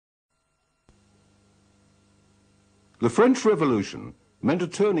The French Revolution meant a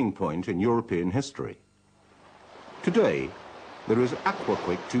turning point in European history. Today, there is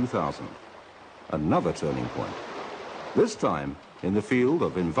AQUAQUICK2000, another turning point, this time in the field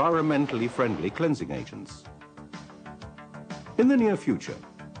of environmentally friendly cleansing agents. In the near future,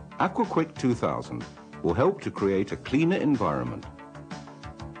 AQUAQUICK2000 will help to create a cleaner environment.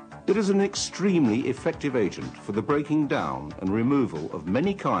 It is an extremely effective agent for the breaking down and removal of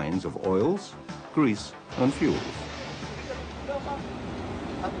many kinds of oils, grease and fuels.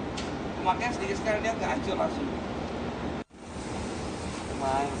 Makanya sedikit sekali dia nggak hancur langsung.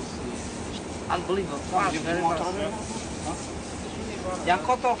 Unbelievable. Yang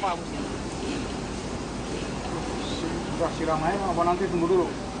kotor Pak musim. Sudah siram aja apa nanti tunggu dulu?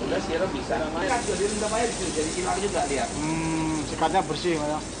 Udah siram bisa. Kan sudah direndam air jadi hilang juga dia. Sikatnya bersih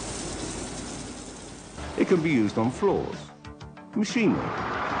ya. It can be used on floors, machinery,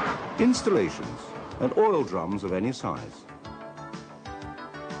 installations and oil drums of any size.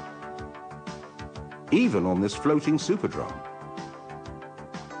 Even on this floating super drum.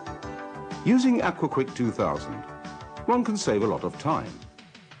 Using AQUAQUICK2000, one can save a lot of time.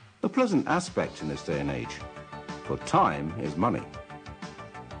 A pleasant aspect in this day and age, for time is money.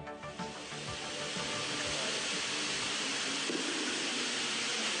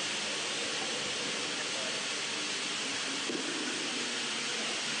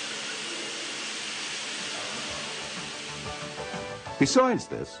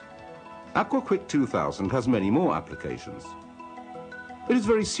 Besides this, AQUAQUICK2000 has many more applications. It is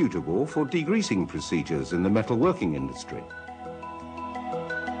very suitable for degreasing procedures in the metalworking industry.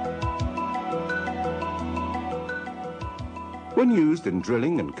 When used in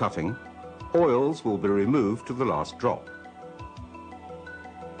drilling and cutting, oils will be removed to the last drop.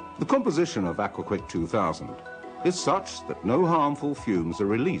 The composition of AQUAQUICK2000 is such that no harmful fumes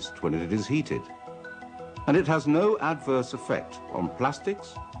are released when it is heated, and it has no adverse effect on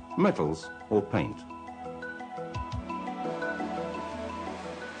plastics, metals or paint.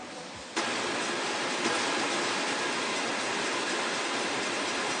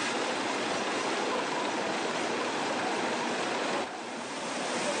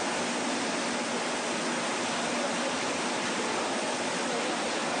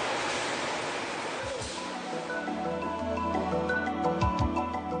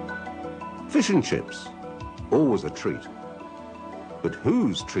 Fish and chips, always a treat. But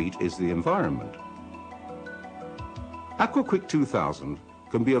whose treat is the environment? AQUAQUICK2000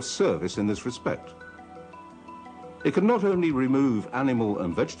 can be of service in this respect. It can not only remove animal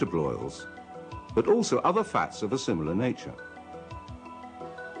and vegetable oils, but also other fats of a similar nature.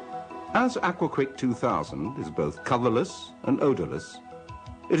 As AQUAQUICK2000 is both colorless and odorless,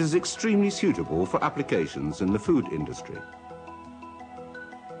 it is extremely suitable for applications in the food industry.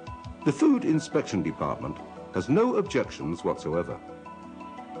 The Food Inspection Department has no objections whatsoever.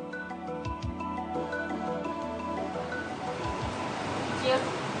 Cheers.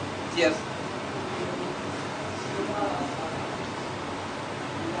 Cheers.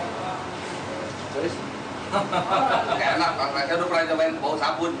 Terus? Kayak enak, saya udah pernah cobain bau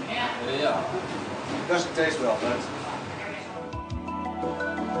sabun. Iya. Doesn't taste well, but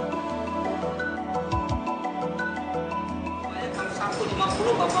Kalau sabun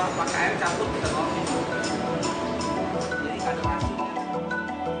 50 Bapak pakai air campur kita bawa. Jadi ada racunnya.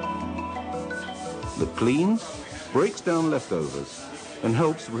 That cleans, breaks down leftovers, and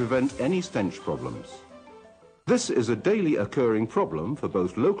helps prevent any stench problems. This is a daily occurring problem for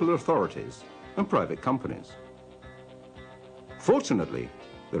both local authorities and private companies. Fortunately,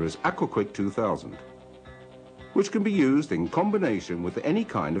 there is AQUAQUICK2000, which can be used in combination with any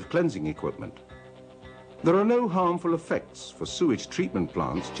kind of cleansing equipment. There are no harmful effects for sewage treatment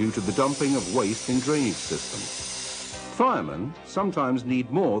plants due to the dumping of waste in drainage systems. Firemen sometimes need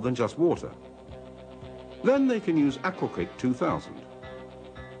more than just water. Then they can use AQUAQUICK2000.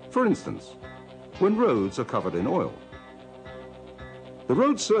 For instance, when roads are covered in oil. The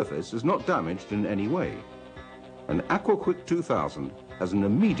road surface is not damaged in any way, and AQUAQUICK2000 has an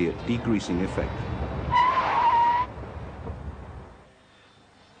immediate degreasing effect.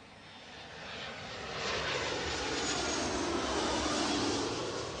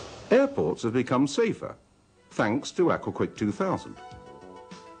 Airports have become safer, thanks to AQUAQUICK2000.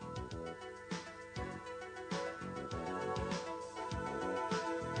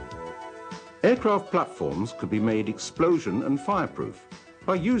 Aircraft platforms could be made explosion and fireproof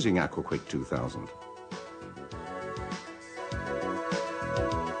by using AQUAQUICK2000.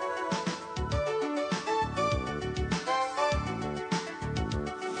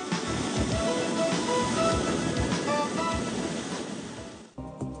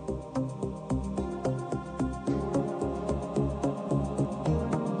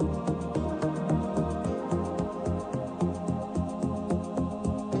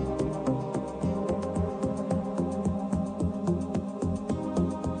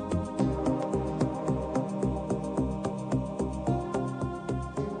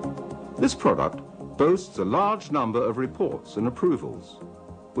 This product boasts a large number of reports and approvals,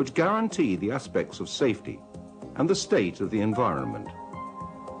 which guarantee the aspects of safety and the state of the environment.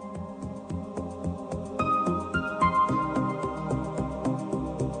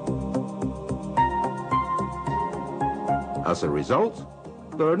 As a result,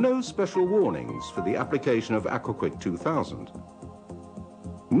 there are no special warnings for the application of AQUAQUICK2000,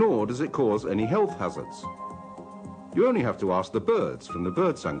 nor does it cause any health hazards. You only have to ask the birds from the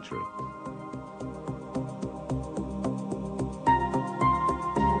bird sanctuary.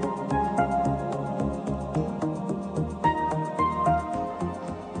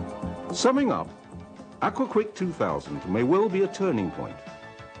 Summing up, AQUAQUICK2000 may well be a turning point,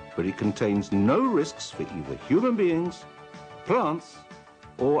 but it contains no risks for either human beings, plants,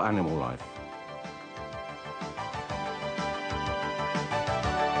 or animal life.